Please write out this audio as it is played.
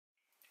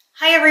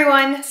Hi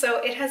everyone! So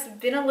it has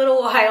been a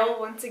little while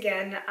once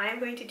again.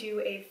 I'm going to do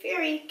a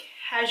very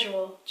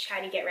casual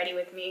chatty get ready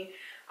with me.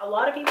 A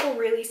lot of people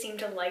really seem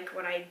to like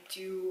when I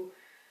do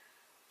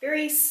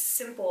very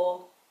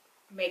simple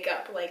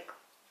makeup, like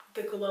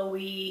the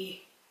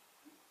glowy,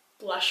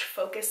 blush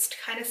focused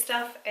kind of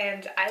stuff,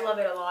 and I love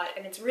it a lot,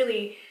 and it's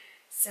really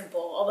simple,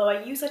 although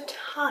I use a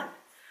ton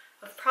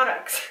of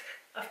products.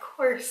 Of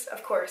course.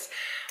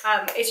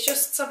 It's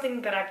just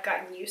something that I've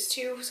gotten used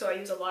to, so I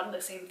use a lot of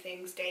the same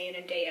things day in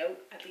and day out,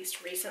 at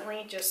least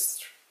recently,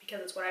 just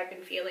because it's what I've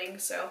been feeling.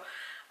 So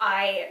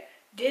I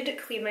did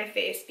clean my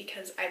face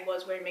because I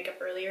was wearing makeup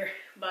earlier,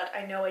 but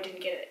I know I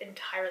didn't get it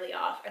entirely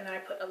off, and then I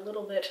put a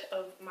little bit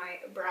of my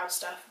brow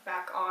stuff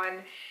back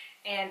on,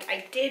 and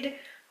I did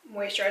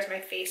moisturize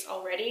my face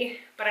already,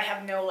 but I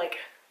have no like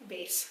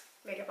base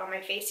makeup on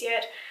my face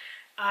yet.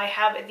 I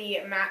have the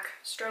MAC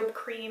strobe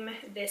cream.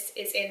 This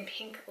is in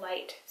Pink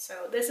Light.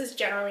 So this is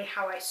generally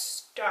how I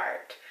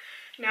start.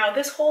 Now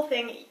this whole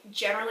thing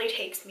generally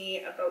takes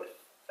me about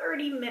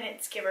 30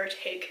 minutes, give or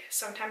take,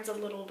 sometimes a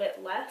little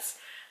bit less.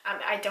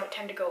 I don't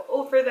tend to go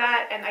over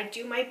that, and I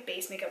do my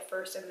base makeup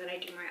first and then I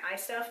do my eye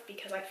stuff,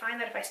 because I find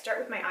that if I start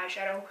with my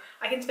eyeshadow,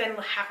 I can spend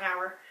half an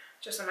hour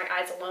just on my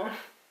eyes alone.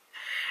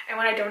 And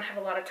when I don't have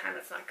a lot of time,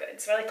 that's not good.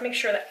 So I like to make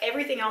sure that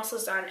everything else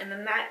is done, and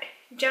then that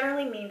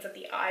generally means that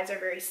the eyes are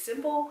very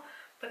simple,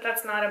 but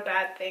that's not a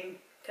bad thing,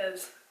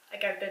 because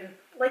like I've been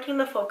liking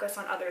the focus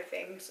on other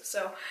things.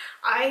 So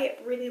I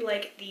really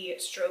like the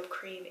strobe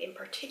cream in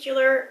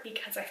particular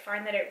because I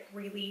find that it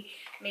really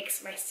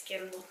makes my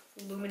skin look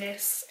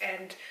luminous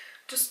and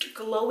just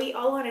glowy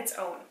all on its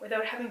own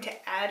without having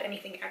to add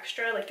anything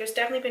extra. Like there's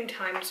definitely been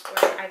times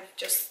where I've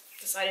just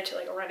decided to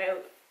like run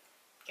out,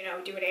 you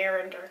know, do an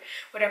errand or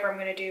whatever I'm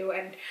gonna do,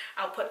 and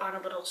I'll put on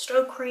a little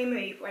strobe cream,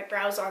 maybe my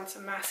brows on,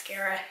 some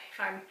mascara if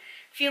I'm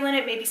feeling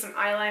it, maybe some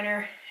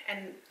eyeliner,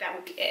 and that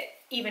would be it.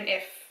 Even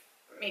if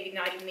maybe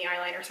not even the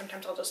eyeliner,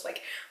 sometimes I'll just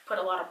like put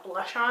a lot of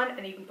blush on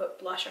and even put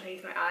blush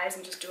underneath my eyes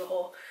and just do a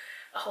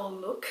whole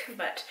look.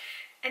 But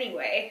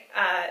anyway,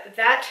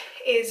 that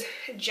is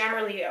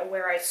generally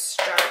where I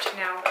start.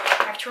 Now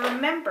I have to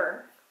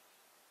remember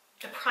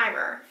the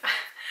primer.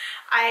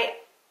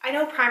 I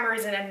know primer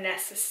is an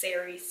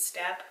unnecessary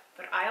step,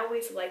 but I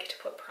always like to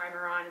put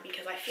primer on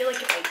because I feel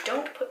like if I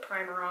don't put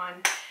primer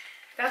on,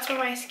 that's when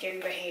my skin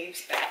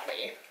behaves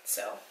badly.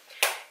 So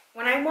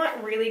when I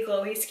want really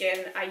glowy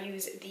skin, I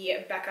use the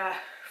Becca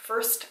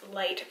First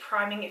Light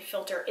Priming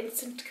Filter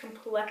Instant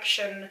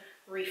Complexion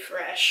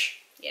Refresh.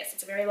 Yes,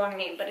 it's a very long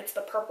name, but it's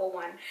the purple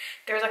one.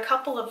 There's a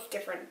couple of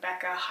different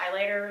Becca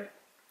highlighters,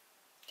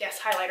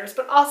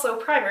 but also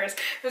primers.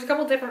 There's a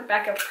couple different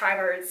Becca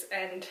primers,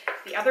 and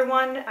the other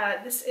one,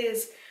 this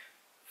is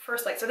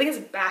First Light. So I think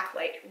it's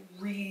Backlight.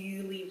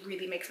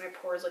 Really makes my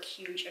pores look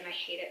huge, and I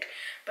hate it.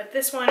 But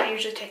this one, I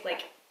usually take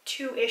like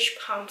 2-ish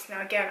pumps.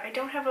 Now again, I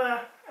don't have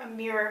a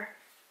mirror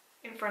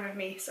in front of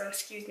me, so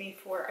excuse me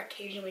for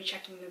occasionally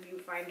checking the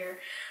viewfinder.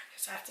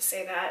 Just have to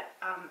say that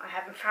I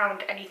haven't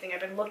found anything. I've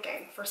been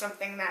looking for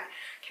something that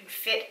can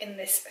fit in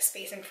this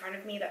space in front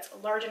of me that's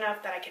large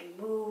enough that I can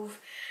move,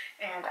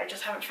 and I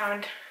just haven't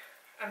found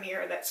a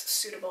mirror that's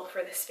suitable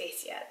for this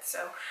space yet.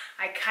 So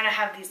I kind of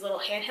have these little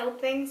handheld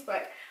things,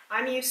 but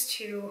I'm used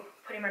to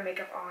putting my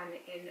makeup on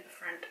in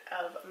front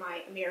of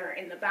my mirror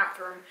in the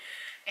bathroom,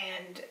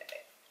 and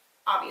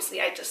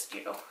obviously I just,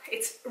 you know,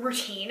 it's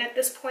routine at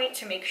this point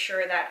to make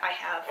sure that I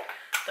have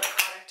the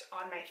product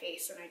on my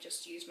face, and I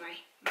just use my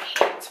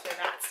hands for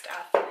that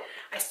stuff.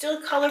 I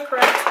still color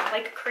correct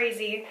like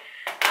crazy.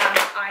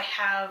 I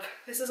have,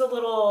 this is a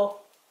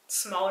little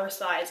smaller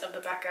size of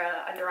the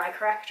Becca under eye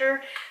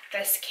corrector.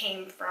 This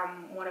came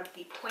from one of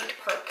the Point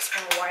Perks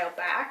from a while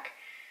back.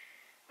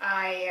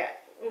 I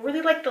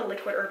really like the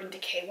Liquid Urban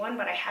Decay one,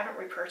 but I haven't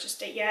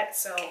repurchased it yet,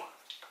 so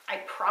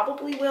I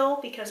probably will,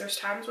 because there's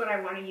times when I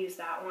want to use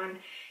that one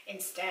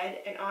instead.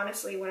 And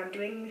honestly, when I'm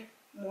doing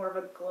more of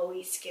a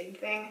glowy skin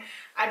thing,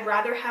 I'd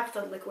rather have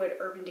the Liquid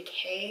Urban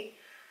Decay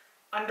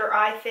under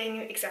eye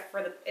thing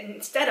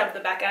instead of the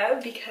Becca,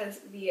 because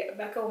the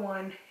Becca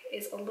one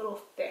is a little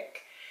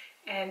thick,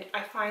 and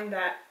I find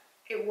that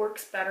it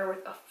works better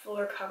with a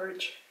fuller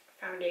coverage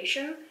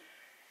foundation.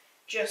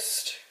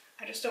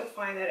 I just don't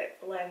find that it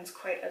blends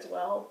quite as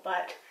well,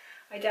 but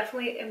I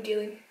definitely am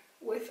dealing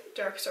with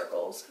dark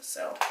circles,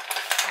 so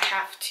I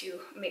have to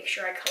make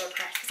sure I color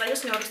correct, because I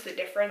just noticed the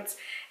difference,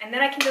 and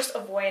then I can just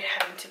avoid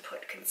having to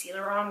put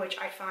concealer on, which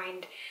I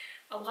find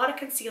a lot of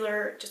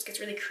concealer just gets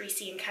really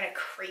creasy and kind of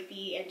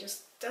crepey and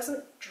just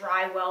doesn't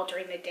dry well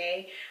during the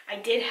day. I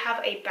did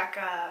have a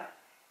Becca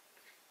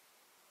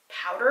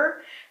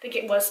powder. I think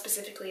it was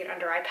specifically an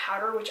under eye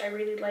powder, which I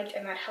really liked,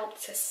 and that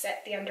helped to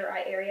set the under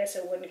eye area so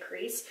it wouldn't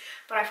crease.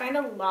 But I find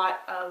a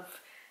lot of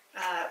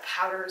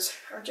powders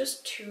are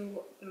just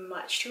too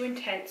much, too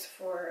intense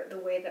for the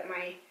way that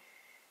my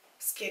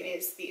skin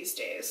is these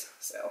days.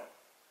 So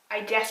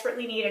I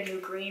desperately need a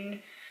new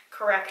green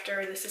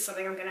corrector. This is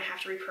something I'm gonna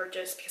have to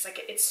repurchase because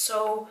like it's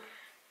so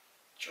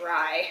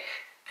dry.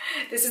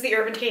 This is the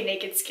Urban Decay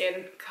Naked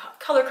Skin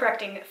color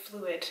correcting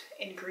fluid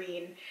in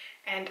green,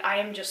 and I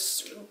am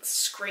just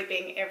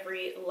scraping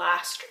every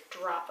last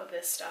drop of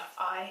this stuff.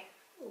 I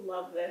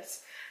love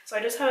this. So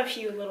I just have a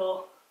few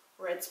little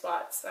red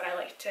spots that I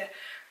like to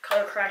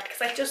color correct,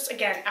 because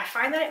I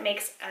find that it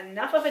makes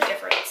enough of a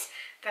difference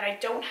that I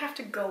don't have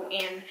to go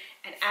in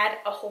and add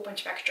a whole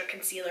bunch of extra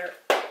concealer.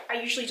 I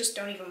usually just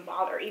don't even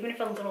bother. Even if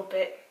a little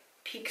bit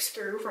peeks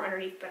through from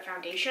underneath the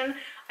foundation,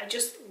 I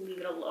just leave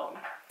it alone.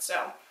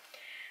 So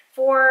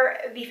for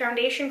the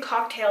foundation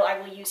cocktail I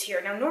will use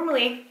here. Now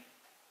normally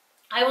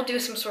I will do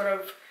some sort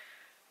of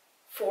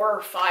 4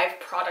 or 5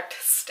 product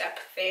step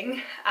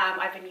thing.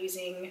 I've been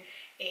using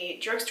a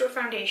drugstore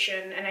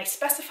foundation, and I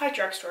specify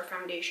drugstore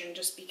foundation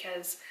just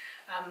because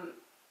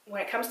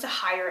when it comes to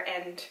higher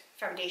end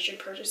foundation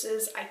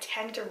purchases, I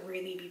tend to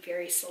really be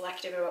very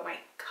selective about my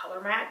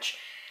color match.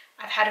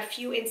 I've had a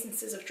few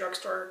instances of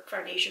drugstore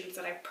foundations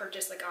that I've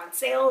purchased like on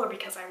sale or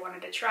because I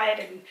wanted to try it,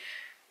 and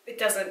it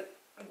doesn't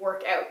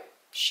work out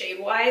shade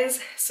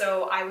wise.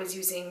 So I was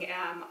using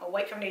a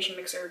white foundation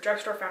mixer,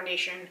 drugstore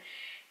foundation,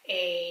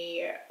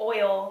 a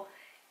oil,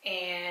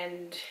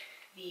 and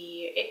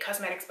the It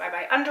Cosmetics Bye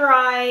Bye Under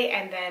Eye,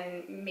 and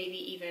then maybe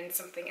even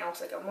something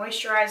else like a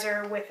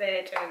moisturizer with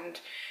it, and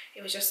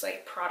it was just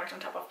like product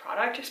on top of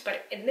product.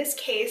 But in this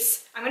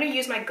case, I'm going to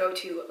use my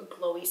go-to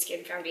glowy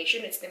skin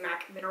foundation. It's the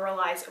MAC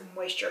Mineralized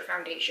Moisture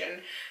Foundation.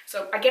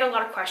 So I get a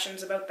lot of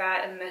questions about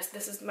that, and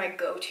this is my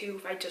go-to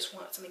if I just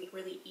want something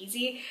really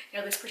easy.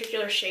 Now this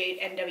particular shade,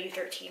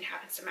 NW13,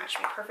 happens to match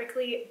me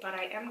perfectly, but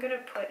I am going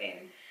to put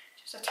in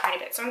just a tiny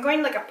bit. So I'm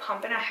going like a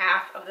pump and a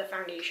half of the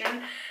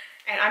foundation.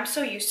 And I'm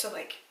so used to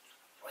like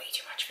way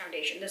too much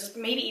foundation. This is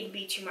maybe even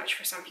be too much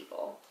for some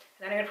people.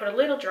 And then I'm gonna put a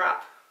little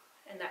drop,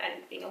 and that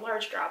ended up being a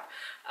large drop,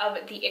 of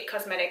the It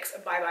Cosmetics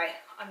Bye Bye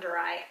Under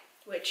Eye,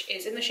 which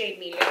is in the shade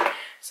medium.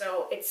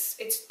 So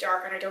it's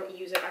dark and I don't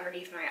use it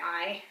underneath my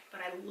eye,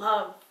 but I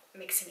love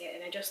mixing it,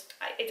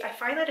 and I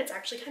find that it's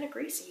actually kind of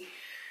greasy.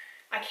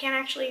 I can't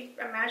actually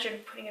imagine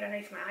putting it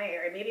underneath my eye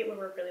area. Maybe it would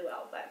work really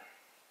well, but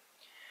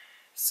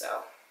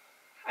so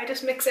I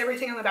just mix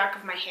everything on the back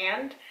of my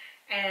hand.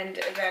 And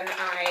then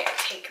I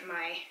take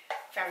my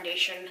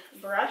foundation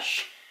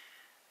brush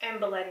and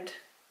blend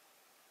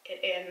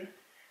it in.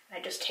 I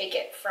just take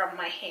it from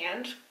my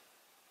hand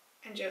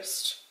and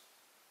just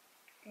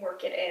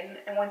work it in.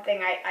 And one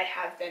thing I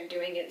have been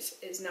doing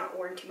is not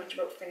worrying too much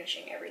about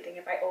finishing everything.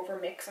 If I over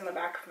mix on the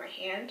back of my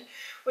hand,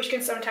 which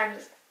can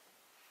sometimes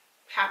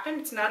happen,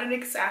 it's not an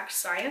exact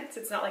science.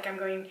 It's not like I'm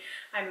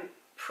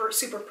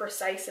super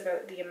precise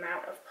about the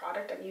amount of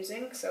product I'm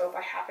using. So if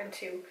I happen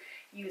to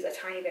use a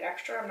tiny bit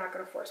extra, I'm not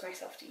going to force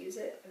myself to use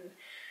it, and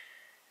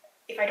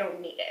if I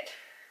don't need it.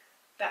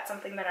 That's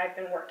something that I've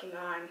been working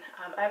on.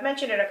 I've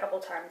mentioned it a couple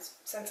times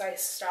since I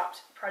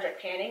stopped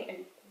project panning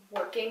and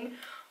working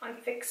on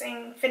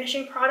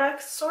finishing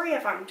products. Sorry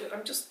if I'm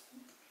just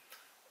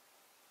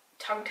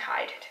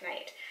tongue-tied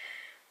tonight.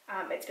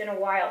 It's been a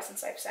while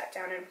since I've sat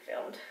down and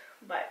filmed,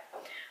 but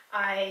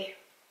I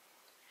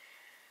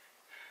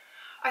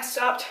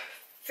stopped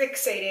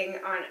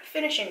fixating on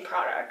finishing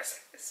products,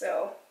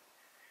 so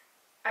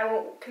I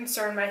won't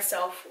concern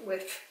myself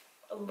with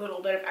a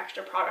little bit of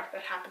extra product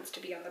that happens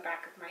to be on the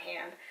back of my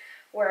hand.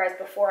 Whereas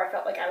before I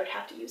felt like I would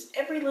have to use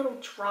every little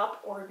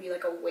drop or it'd be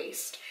like a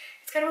waste.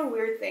 It's kind of a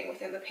weird thing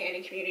within the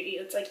panning community.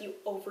 It's like you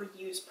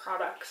overuse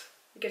products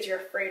because you're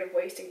afraid of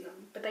wasting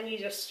them. But then you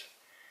just,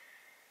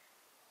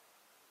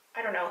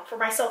 I don't know, for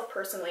myself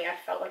personally, I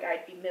felt like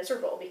I'd be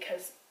miserable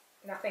because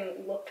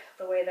nothing looked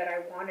the way that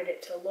I wanted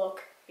it to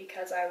look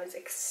because I was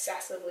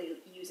excessively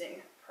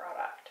using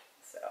product.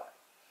 So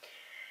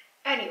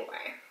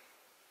anyway,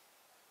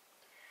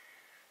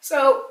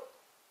 so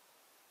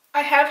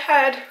I have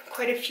had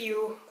quite a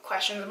few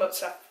questions about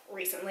stuff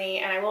recently,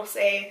 and I will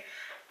say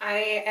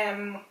I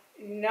am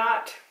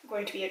not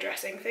going to be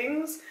addressing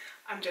things.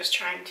 I'm just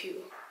trying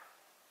to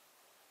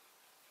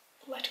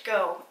let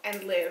go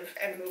and live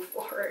and move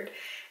forward.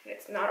 And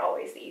it's not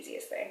always the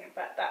easiest thing,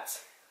 but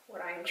that's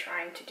what I am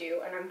trying to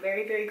do. And I'm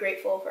very, very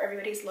grateful for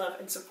everybody's love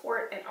and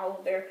support and all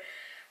of their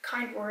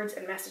kind words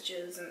and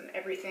messages and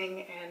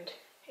everything. And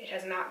it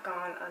has not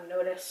gone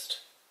unnoticed.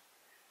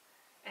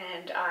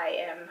 And I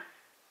am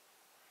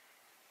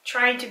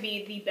trying to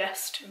be the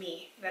best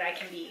me that I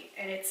can be.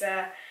 And it's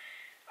a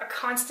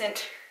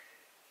constant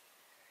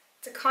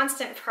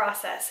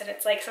process, and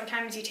it's like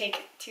sometimes you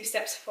take 2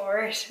 steps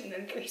forward and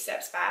then 3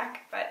 steps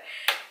back, but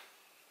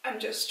I'm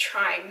just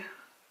trying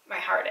my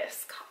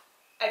hardest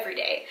every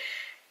day.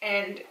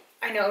 And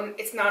I know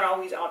it's not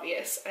always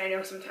obvious, and I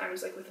know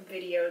sometimes like with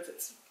videos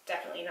it's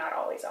definitely not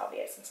always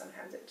obvious, and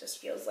sometimes it just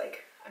feels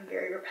like I'm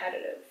very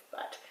repetitive,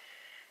 but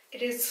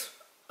it is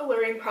a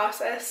learning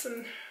process,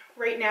 and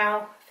right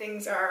now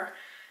things are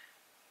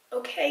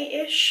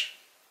okay-ish,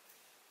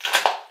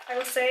 I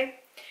will say.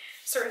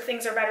 Certain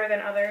things are better than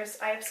others.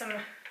 I have some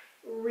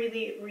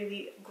really,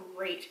 really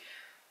great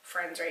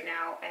friends right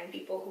now and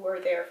people who are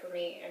there for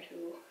me and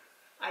who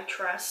I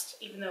trust,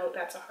 even though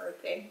that's a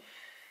hard thing.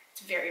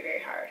 It's very,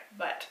 very hard,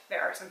 but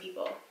there are some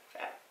people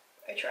that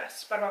I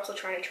trust, but I'm also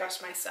trying to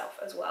trust myself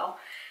as well.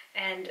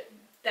 And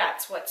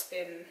that's what's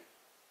been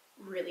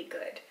really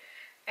good.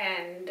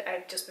 and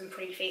I've just been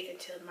putting faith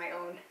into my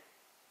own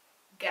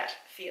gut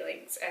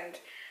feelings and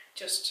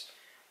just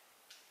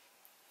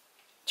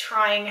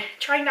trying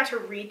not to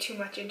read too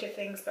much into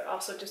things, but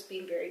also just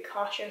being very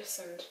cautious,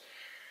 and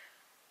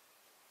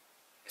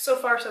so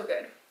far so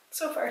good.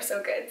 So far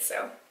so good.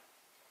 So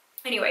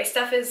anyway,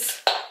 stuff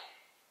is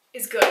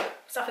good.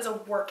 Stuff is a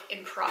work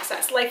in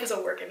process. Life is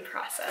a work in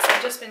process.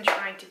 I've just been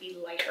trying to be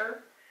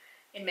lighter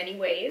in many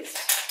ways,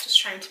 just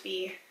trying to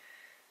be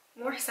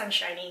more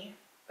sunshiny.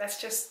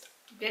 That's just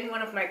been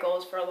one of my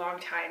goals for a long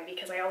time,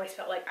 because I always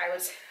felt like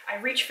I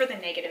reach for the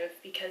negative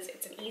because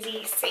it's an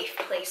easy, safe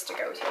place to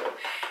go to.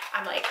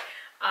 I'm like,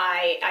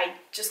 I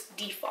just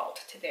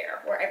default to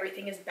there, where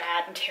everything is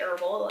bad and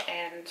terrible,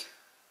 and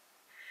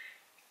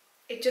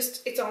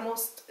it's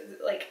almost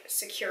like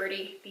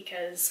security,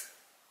 because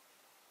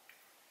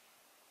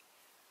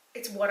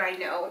it's what I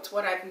know, it's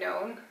what I've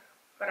known,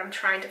 but I'm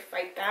trying to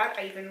fight that.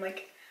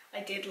 I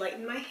did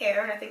lighten my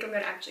hair, and I think I'm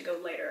gonna actually go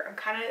lighter. I'm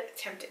kind of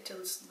tempted to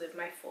just live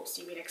my full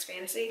Stevie Nicks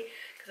fantasy,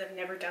 because I've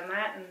never done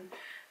that, and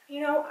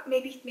you know,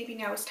 maybe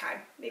now is time.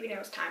 Maybe now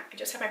is time. I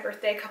just had my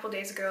birthday a couple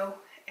days ago,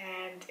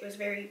 and it was a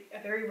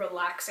very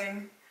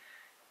relaxing,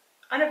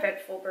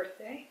 uneventful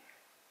birthday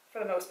for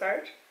the most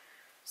part. It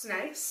was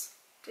nice.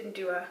 Didn't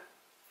do a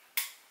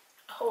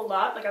whole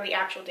lot, like on the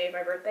actual day of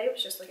my birthday. It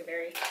was just like a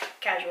very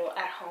casual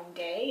at-home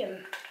day,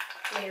 and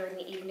later in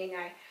the evening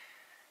I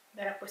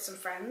met up with some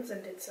friends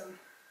and did some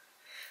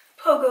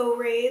pogo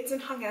raids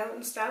and hung out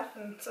and stuff,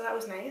 and so that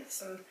was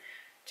nice, and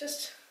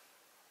just,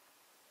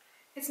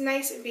 it's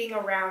nice being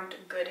around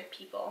good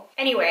people.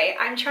 Anyway,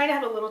 I'm trying to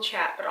have a little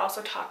chat, but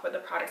also talk about the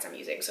products I'm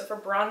using. So for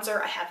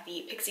bronzer, I have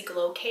the Pixie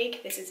Glow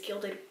Cake. This is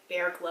Gilded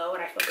Bare Glow,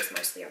 and I focus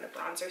mostly on the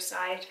bronzer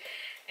side.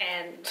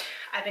 And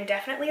I've been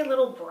definitely a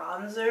little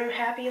bronzer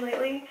happy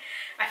lately.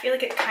 I feel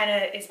like it kind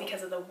of is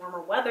because of the warmer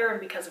weather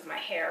and because of my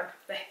hair.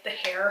 The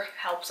hair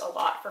helps a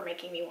lot for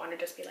making me want to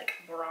just be like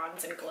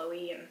bronze and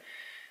glowy and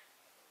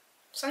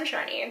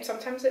sunshiny, and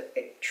sometimes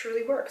it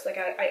truly works. Like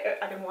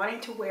I've been wanting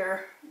to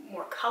wear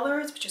more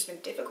colors, which has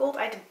been difficult.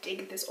 I had to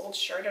dig this old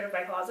shirt out of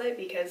my closet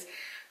because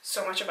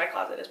so much of my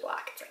closet is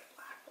black. It's like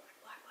black, black,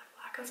 black, black,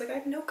 black. I was like, I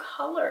have no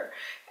color.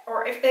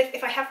 Or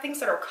if I have things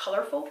that are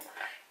colorful,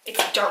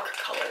 it's dark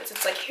colors.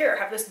 It's like, here,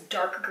 have this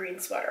dark green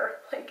sweater.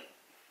 Like,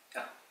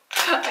 oh,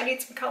 I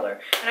need some color.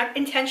 And I've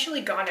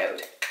intentionally gone out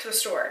to the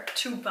store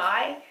to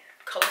buy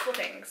colorful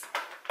things,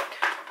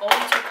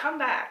 only to come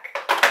back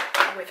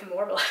with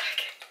more black.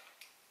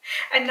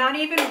 And not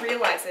even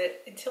realize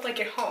it until I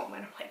get home,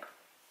 and I'm like,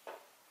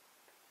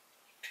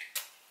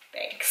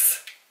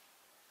 thanks.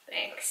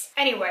 Thanks.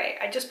 Anyway,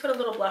 I just put a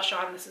little blush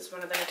on. This is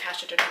one of the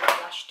Natasha Denona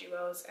blush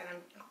duos, and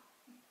I'm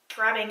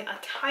grabbing a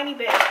tiny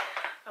bit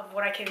of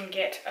what I can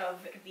get of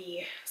the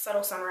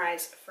Subtle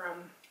Sunrise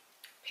from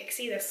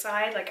Pixie, this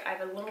side. Like, I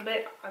have a little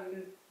bit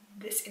on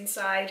this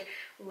inside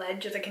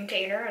ledge of the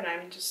container, and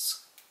I'm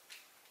just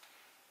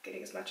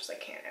getting as much as I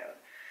can out,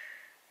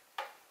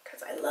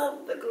 because I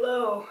love the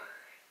glow.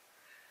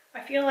 I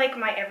feel like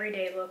my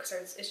everyday looks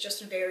is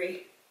just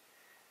very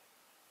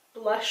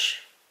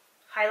blush,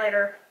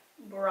 highlighter,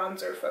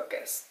 bronzer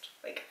focused.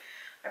 Like,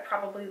 I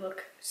probably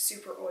look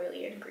super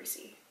oily and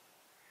greasy.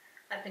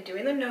 I've been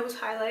doing the nose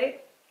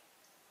highlight.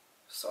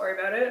 Sorry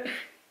about it.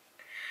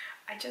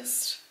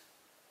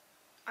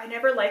 I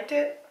never liked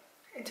it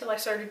until I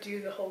started to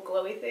do the whole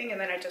glowy thing,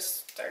 and then I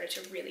just started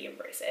to really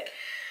embrace it.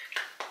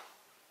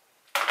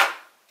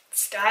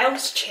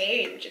 Styles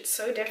change. It's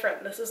so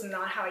different. This is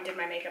not how I did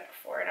my makeup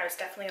before, and I was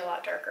definitely a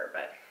lot darker,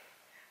 but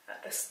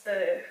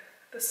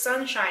the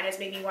sunshine has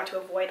made me want to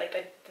avoid like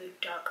the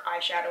dark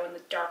eyeshadow and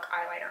the dark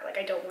eyeliner. Like,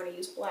 I don't want to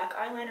use black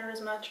eyeliner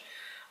as much.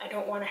 I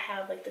don't want to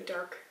have like the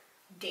dark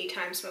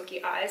daytime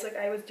smoky eyes like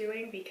I was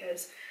doing,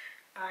 because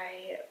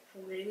I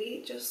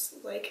really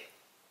just like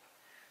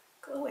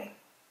glowing.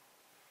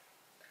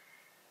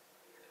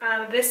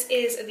 This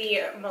is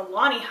the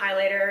Milani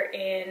highlighter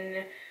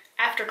in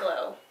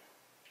Afterglow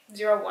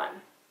 01.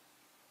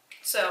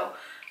 So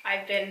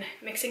I've been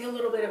mixing a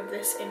little bit of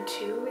this in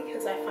too,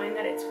 because I find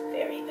that it's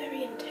very,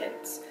 very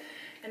intense.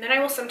 And then I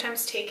will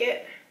sometimes take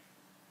it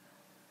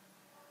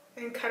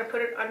and kind of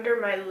put it under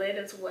my lid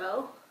as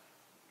well.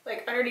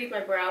 Like underneath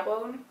my brow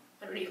bone,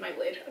 underneath my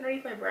lid,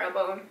 underneath my brow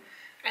bone.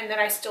 And then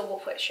I still will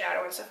put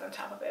shadow and stuff on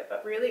top of it.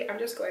 But really, I'm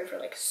just going for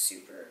like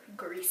super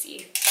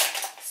greasy,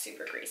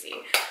 super greasy.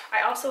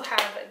 I also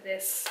have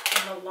this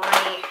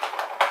Milani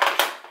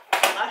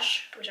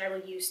blush, which I will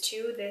use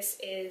too. This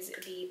is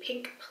the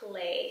Pink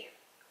Play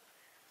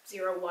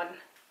 01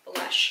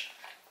 blush,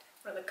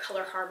 one of the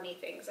color harmony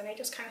things, and I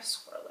just kind of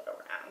swirl it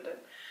around. And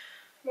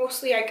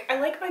mostly I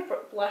like my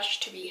blush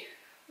to be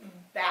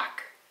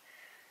back,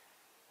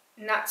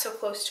 not so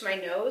close to my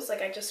nose.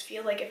 Like, I just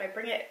feel like if I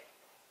bring it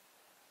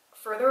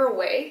further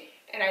away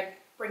and I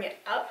bring it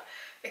up,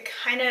 it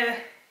kind of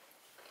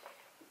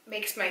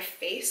makes my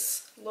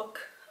face look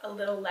a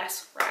little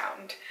less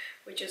round,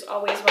 which is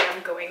always what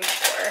I'm going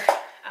for.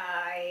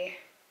 I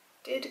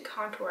did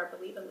contour, I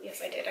believe.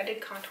 Yes, I did. I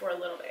did contour a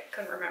little bit.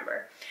 Couldn't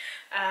remember.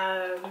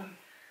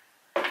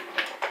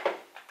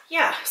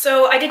 yeah,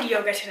 so I did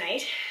yoga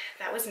tonight.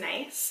 That was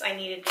nice. I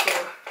needed to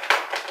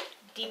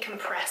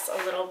decompress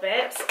a little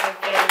bit. I've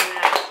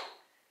been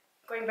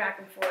going back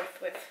and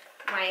forth with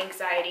my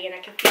anxiety, and I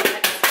can feel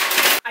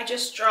it. I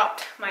just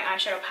dropped my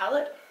eyeshadow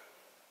palette.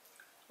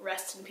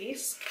 Rest in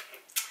peace.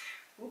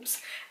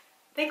 Oops.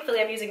 Thankfully,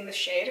 I'm using this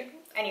shade.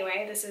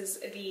 Anyway, this is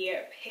the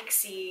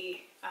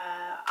Pixie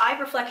Eye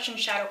Reflection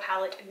Shadow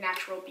Palette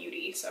Natural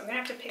Beauty. So I'm gonna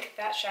have to pick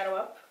that shadow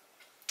up.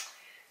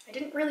 I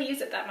didn't really use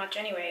it that much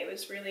anyway. It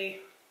was really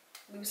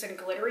loose and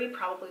glittery,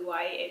 probably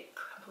why it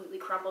completely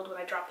crumbled when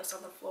I dropped this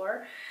on the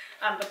floor.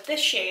 But this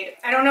shade,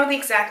 I don't know the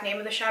exact name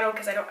of the shadow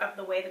because I don't have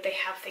the way that they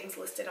have things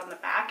listed on the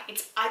back.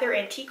 It's either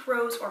Antique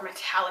Rose or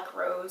Metallic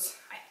Rose.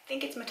 I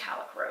think it's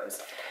Metallic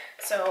Rose.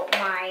 So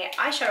my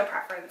eyeshadow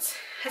preference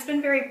has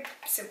been very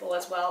simple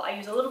as well. I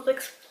use a little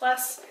Fix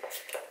Plus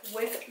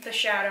with the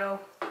shadow,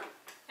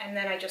 and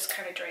then I just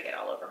kind of drag it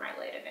all over my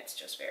lid, and it's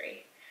just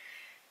very,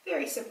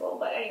 very simple.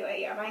 But anyway,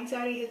 yeah, my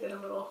anxiety has been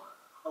a little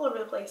all over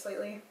the place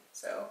lately.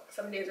 So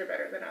some days are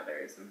better than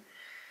others, and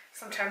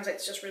sometimes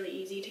it's just really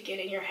easy to get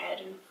in your head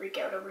and freak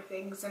out over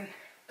things, and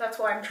that's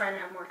why I'm trying to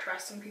have more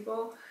trust in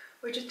people,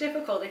 which is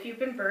difficult. If you've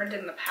been burned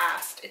in the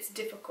past, it's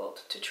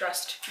difficult to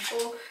trust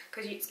people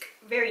because it's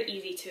very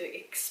easy to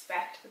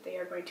expect that they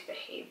are going to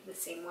behave the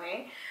same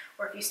way.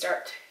 Or if you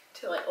start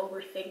to like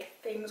overthink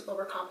things,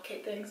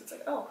 overcomplicate things, it's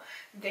like, oh,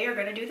 they are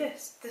going to do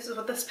this. This is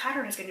what this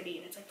pattern is going to be.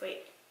 And it's like,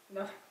 wait,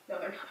 no,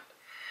 they're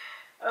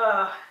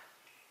not.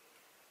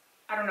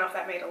 I don't know if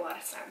that made a lot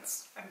of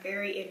sense. I'm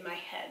very in my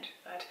head,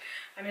 but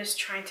I'm just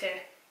trying to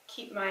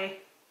keep my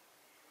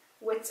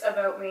wits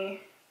about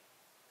me,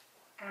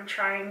 and I'm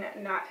trying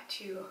not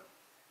to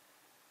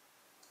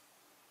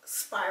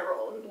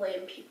spiral and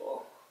blame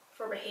people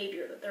for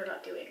behavior that they're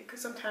not doing.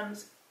 Because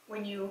sometimes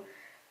when you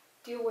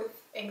deal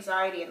with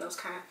anxiety and those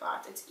kind of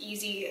thoughts, it's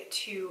easy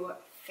to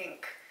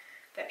think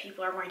that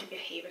people are going to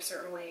behave a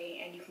certain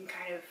way, and you can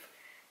kind of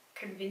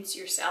convince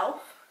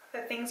yourself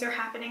that things are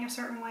happening a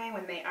certain way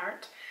when they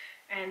aren't.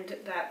 And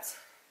that's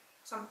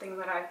something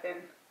that I've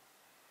been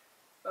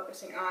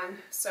focusing on.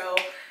 So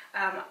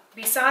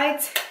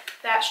besides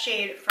that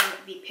shade from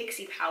the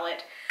Pixie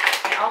palette,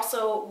 I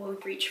also will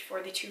reach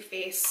for the Too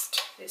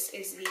Faced. This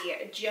is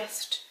the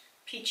Just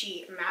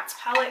Peachy Mattes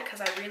palette because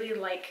I really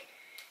like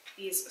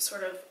these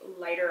sort of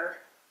lighter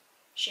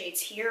shades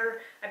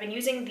here. I've been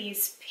using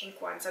these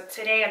pink ones. So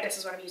today this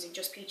is what I'm using,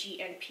 Just Peachy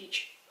and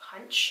Peach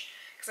Punch,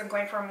 because I'm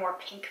going for a more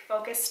pink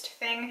focused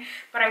thing.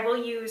 But I will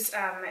use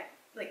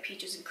like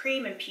Peaches and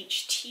Cream and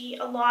Peach Tea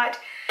a lot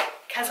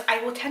because I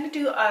will tend to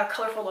do a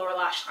colorful lower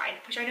lash line,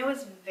 which I know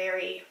is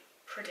very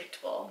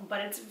predictable,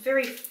 but it's a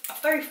very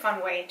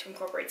fun way to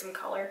incorporate some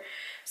color.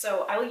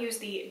 So I will use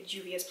the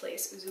Juvia's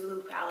Place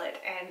Zulu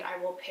palette, and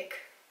I will pick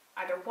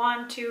either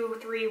 1, 2,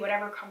 3,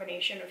 whatever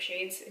combination of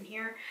shades in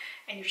here,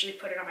 and usually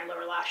put it on my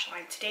lower lash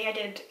line. Today I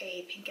did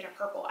a pink and a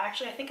purple.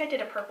 Actually, I think I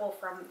did a purple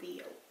from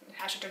the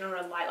Natasha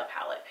Denona Lila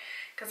palette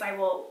because I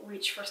will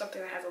reach for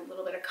something that has a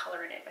little bit of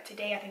color in it. But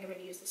today I think I'm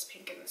going to use this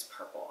pink and this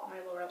purple on my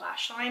lower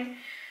lash line,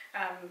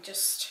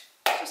 just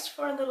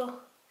for a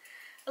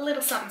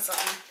little something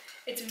something.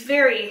 It's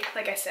very,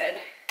 like I said,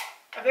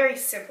 a very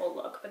simple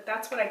look, but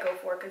that's what I go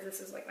for because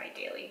this is like my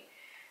daily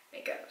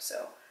makeup.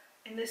 So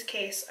in this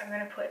case, I'm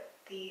going to put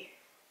the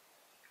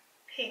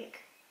pink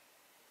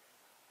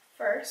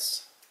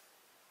first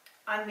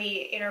on the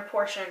inner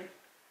portion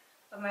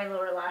of my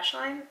lower lash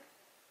line,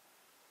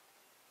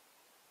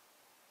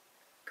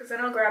 because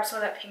then I'll grab some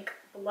of that pink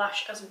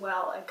blush as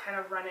well and kind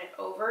of run it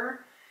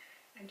over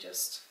and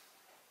just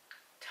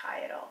tie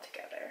it all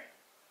together.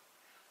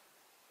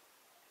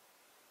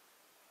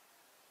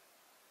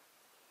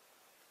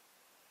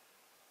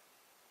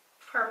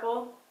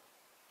 Purple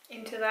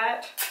into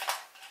that.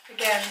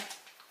 Again,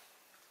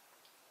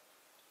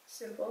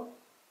 simple.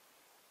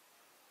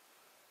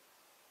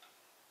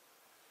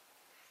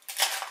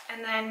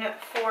 And then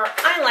for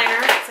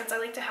eyeliner, since I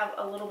like to have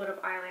a little bit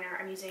of eyeliner,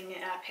 I'm using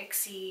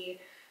Pixie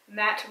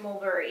Matte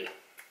Mulberry.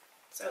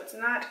 So it's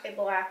not a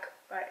black,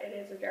 but it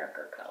is a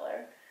darker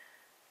color.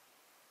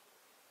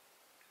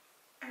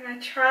 And I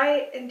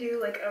try and do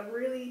like a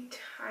really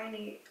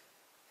tiny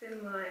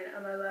thin line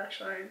on my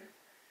lash line.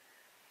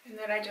 And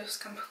then I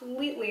just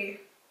completely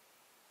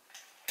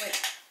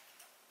went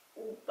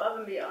above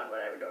and beyond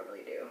what I would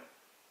normally do.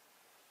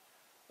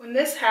 When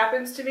this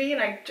happens to me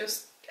and I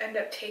just end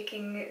up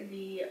taking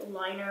the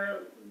liner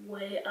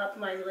way up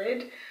my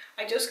lid,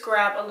 I just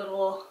grab a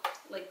little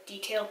like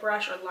detail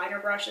brush or liner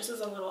brush. This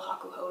is a little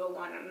Hakuhodo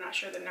one. I'm not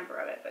sure the number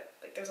of it, but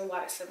like there's a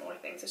lot of similar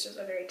things. It's just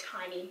a very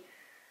tiny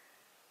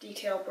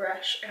detail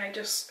brush, and I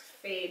just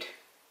fade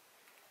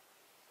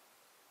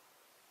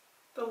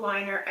the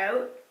liner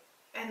out,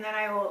 and then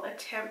I will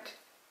attempt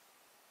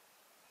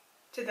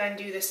to then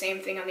do the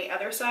same thing on the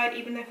other side,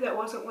 even if that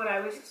wasn't what I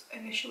was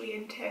initially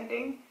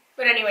intending.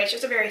 But anyway, it's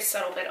just a very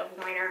subtle bit of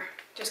liner,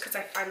 just because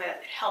I find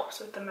that it helps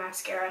with the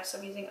mascara. So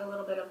I'm using a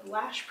little bit of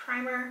lash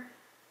primer.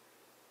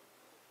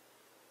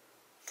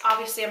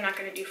 Obviously, I'm not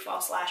going to do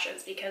false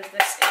lashes because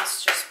this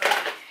is just for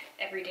my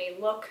everyday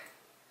look.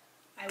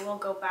 I will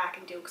go back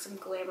and do some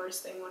glamorous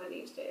thing one of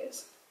these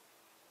days.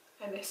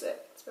 I miss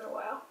it. It's been a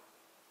while.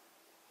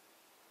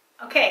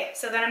 Okay,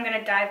 so then I'm going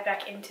to dive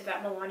back into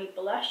that Milani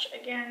blush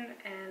again,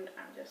 and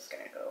I'm just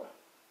going to go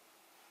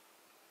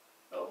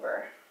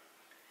over.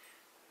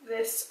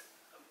 This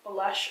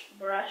blush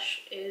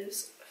brush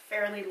is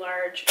fairly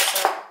large,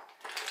 so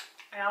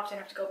I often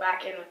have to go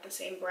back in with the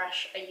same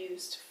brush I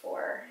used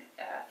for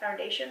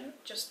foundation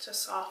just to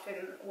soften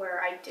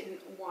where I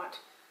didn't want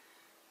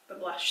the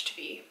blush to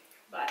be.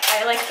 But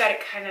I like that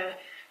it kind of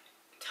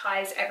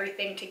ties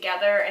everything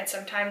together, and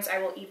sometimes I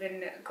will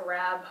even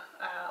grab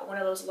one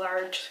of those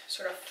large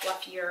sort of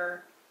fluffier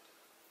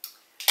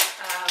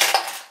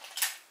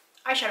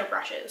eyeshadow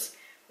brushes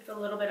with a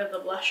little bit of the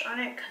blush on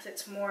it because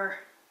it's more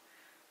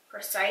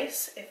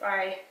precise if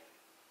I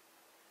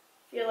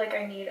feel like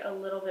I need a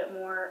little bit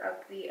more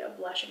of the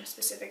blush in a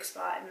specific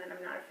spot, and then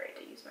I'm not afraid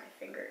to use my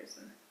fingers.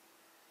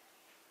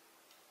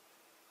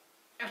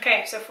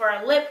 Okay, so for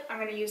our lip, I'm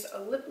going to use a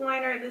lip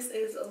liner. This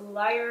is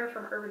Liar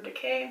from Urban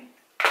Decay.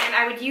 And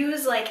I would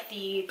use like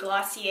the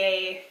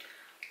Glossier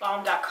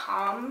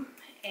Balm.com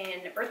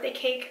in Birthday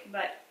Cake,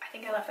 but I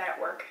think I left that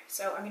at work.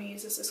 So I'm going to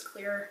use this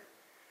clear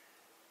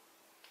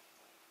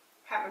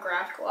Pat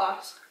McGrath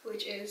gloss,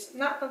 which is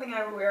not something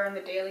I would wear on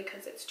the daily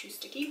because it's too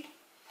sticky.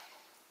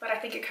 But I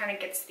think it kind of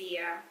gets the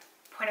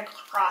point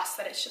across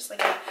that it's just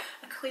like a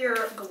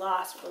clear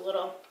gloss with a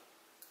little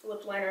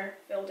lip liner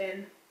filled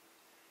in.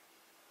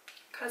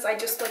 Because I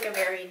just like a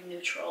very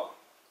neutral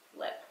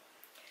lip.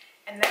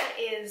 And that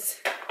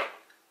is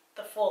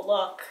the full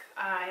look.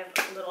 I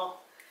have a little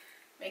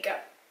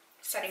makeup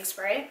setting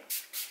spray.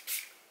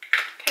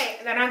 Okay,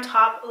 and then on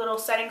top, a little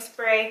setting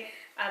spray.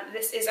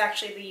 This is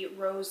actually the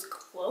Rose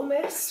Glow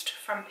Mist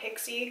from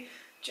Pixi,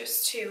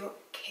 just to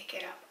kick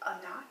it up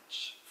a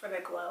notch for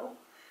the glow.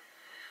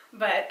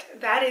 But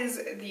that is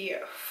the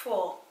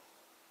full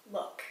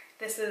look.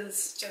 This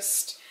is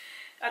just,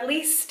 at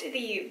least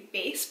the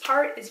base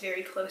part is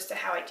very close to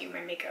how I do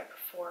my makeup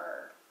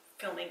for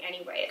filming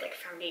anyway, like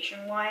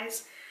foundation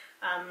wise.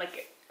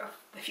 Like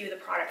a few of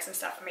the products and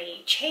stuff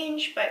may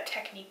change, but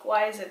technique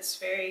wise it's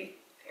very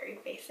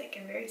basic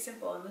and very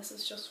simple, and this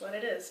is just what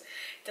it is.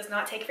 It does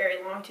not take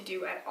very long to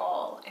do at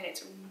all, and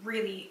it's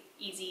really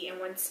easy, and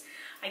once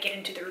I get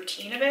into the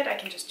routine of it, I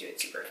can just do it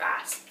super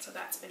fast. So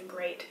that's been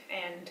great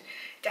and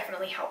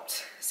definitely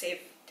helped save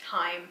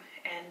time.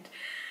 And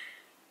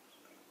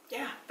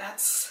yeah,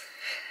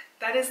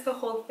 that is the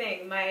whole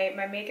thing.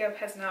 My makeup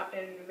has not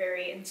been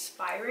very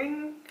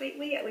inspiring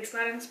lately, at least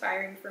not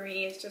inspiring for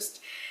me.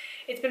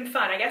 It's been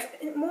fun. I guess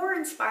more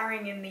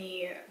inspiring in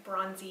the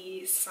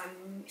bronzy,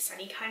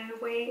 sunny kind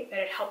of way, that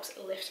it helps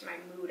lift my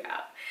mood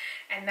up.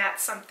 And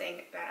that's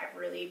something that I've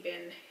really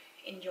been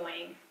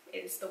enjoying,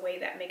 is the way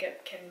that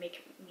makeup can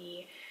make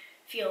me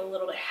feel a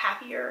little bit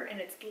happier, and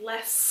it's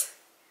less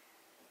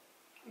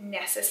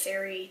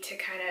necessary to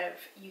kind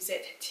of use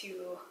it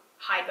to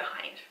hide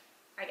behind.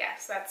 I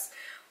guess that's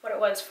what it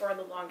was for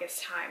the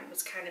longest time,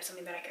 was kind of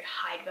something that I could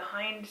hide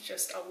behind,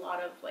 just a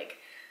lot of like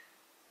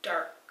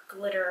dark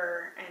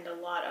glitter and a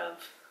lot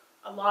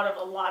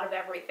of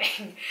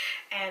everything,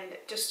 and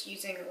just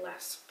using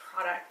less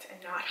product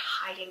and not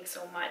hiding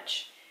so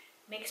much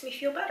makes me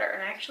feel better.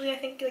 And actually I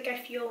think like I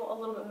feel a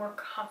little bit more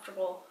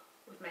comfortable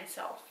with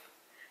myself.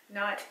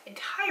 Not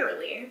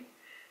entirely.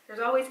 There's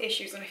always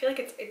issues, and I feel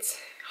like it's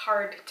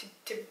hard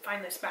to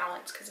find this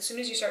balance, because as soon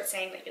as you start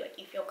saying that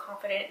you feel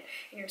confident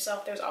in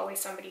yourself, there's always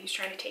somebody who's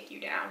trying to take you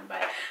down.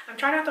 But I'm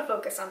trying not to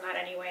focus on that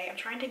anyway. I'm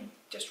trying to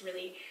just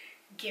really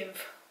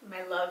give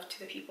my love to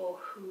the people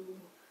who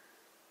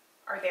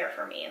are there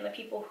for me and the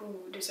people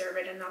who deserve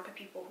it, and not the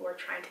people who are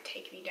trying to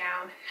take me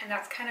down. And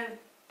that's kind of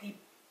the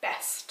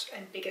best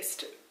and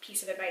biggest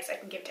piece of advice I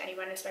can give to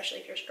anyone, especially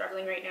if you're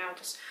struggling right now.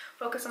 Just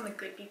focus on the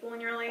good people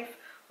in your life.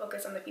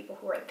 Focus on the people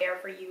who are there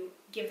for you.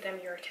 Give them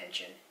your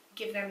attention.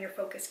 Give them your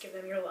focus. Give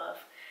them your love.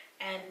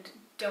 And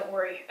don't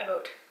worry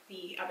about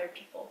the other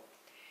people.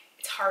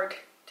 It's hard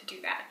to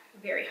do that.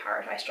 Very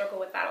hard. I struggle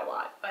with that a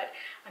lot, but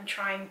I'm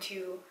trying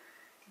to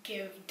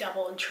give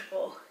double and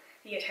triple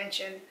the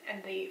attention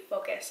and the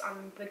focus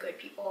on the good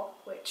people,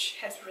 which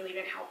has really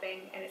been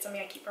helping, and it's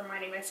something I keep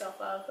reminding myself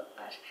of.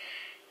 But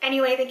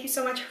anyway, thank you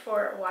so much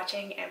for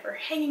watching and for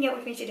hanging out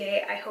with me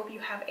today. I hope you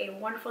have a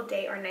wonderful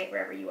day or night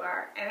wherever you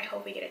are, and I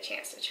hope we get a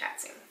chance to chat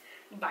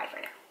soon. Bye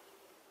for now.